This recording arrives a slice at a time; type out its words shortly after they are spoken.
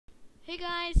Hey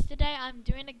guys, today I'm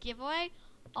doing a giveaway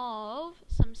of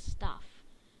some stuff.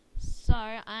 So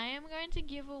I am going to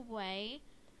give away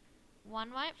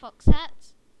one white fox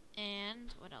hat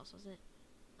and what else was it?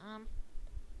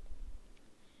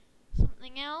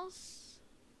 Something else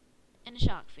and a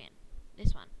shark fin.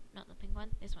 This one, not the pink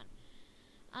one, this one.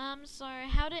 So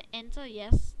how to enter?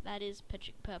 Yes, that is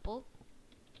Patrick Purple.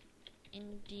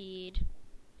 Indeed.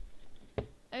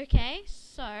 Okay,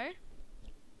 so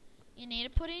you need to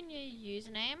put in your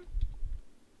username,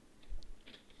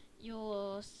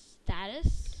 your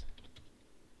status,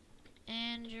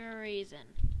 and your reason.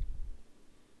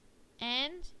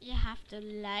 And you have to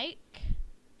like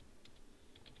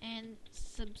and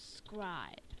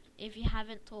subscribe if you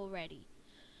haven't already.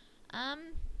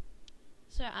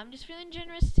 So I'm just feeling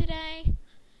generous today,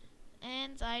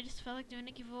 and I just felt like doing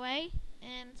a giveaway,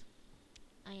 and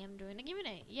I am doing a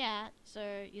giveaway. Yeah, so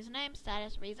username,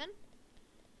 status, reason.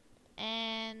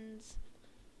 And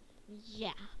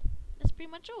yeah, that's pretty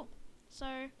much all.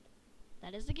 So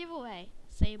that is the giveaway.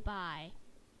 Say bye.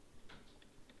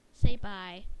 Say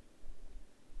bye.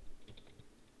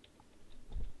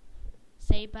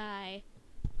 Say bye.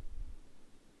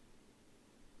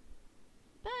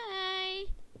 Bye.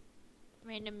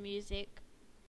 Random music.